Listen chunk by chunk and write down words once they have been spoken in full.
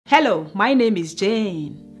Hello, my name is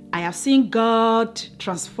Jane. I have seen God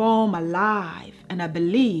transform my life, and I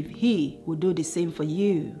believe He will do the same for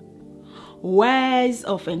you. Words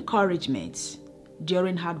of encouragement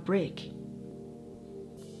during heartbreak.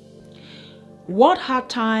 What hard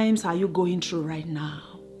times are you going through right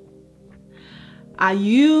now? Are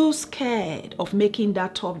you scared of making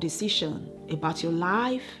that tough decision about your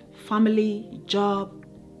life, family, job,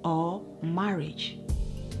 or marriage?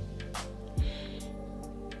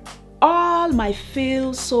 All might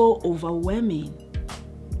feel so overwhelming,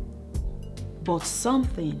 but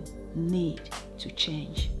something needs to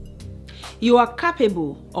change. You are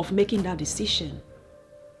capable of making that decision,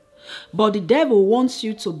 but the devil wants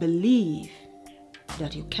you to believe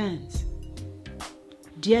that you can't.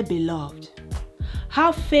 Dear beloved,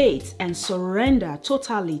 have faith and surrender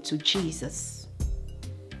totally to Jesus.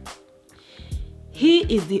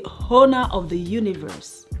 He is the owner of the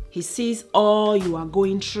universe. He sees all you are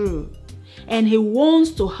going through, and He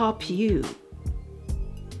wants to help you.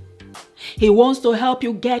 He wants to help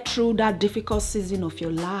you get through that difficult season of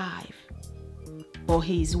your life. But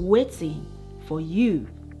He is waiting for you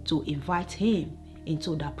to invite Him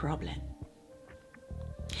into that problem.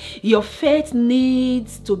 Your faith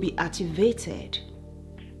needs to be activated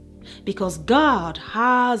because God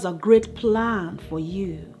has a great plan for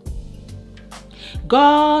you.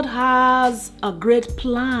 God has a great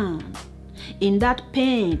plan. In that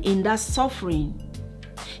pain, in that suffering,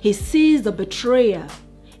 He sees the betrayer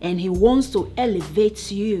and He wants to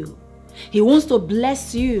elevate you. He wants to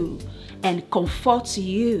bless you and comfort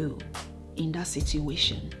you in that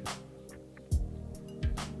situation.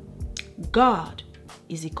 God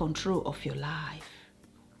is in control of your life.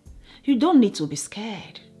 You don't need to be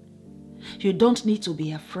scared. You don't need to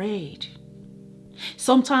be afraid.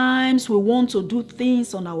 Sometimes we want to do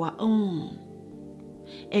things on our own,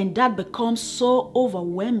 and that becomes so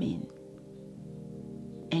overwhelming,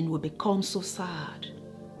 and we become so sad.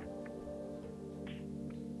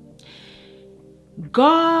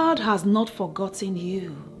 God has not forgotten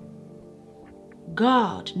you.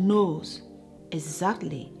 God knows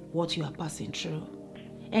exactly what you are passing through,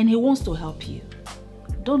 and He wants to help you.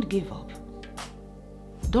 Don't give up.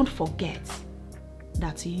 Don't forget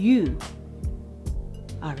that you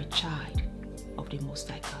are a child of the Most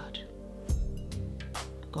High God.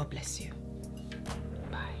 God bless you.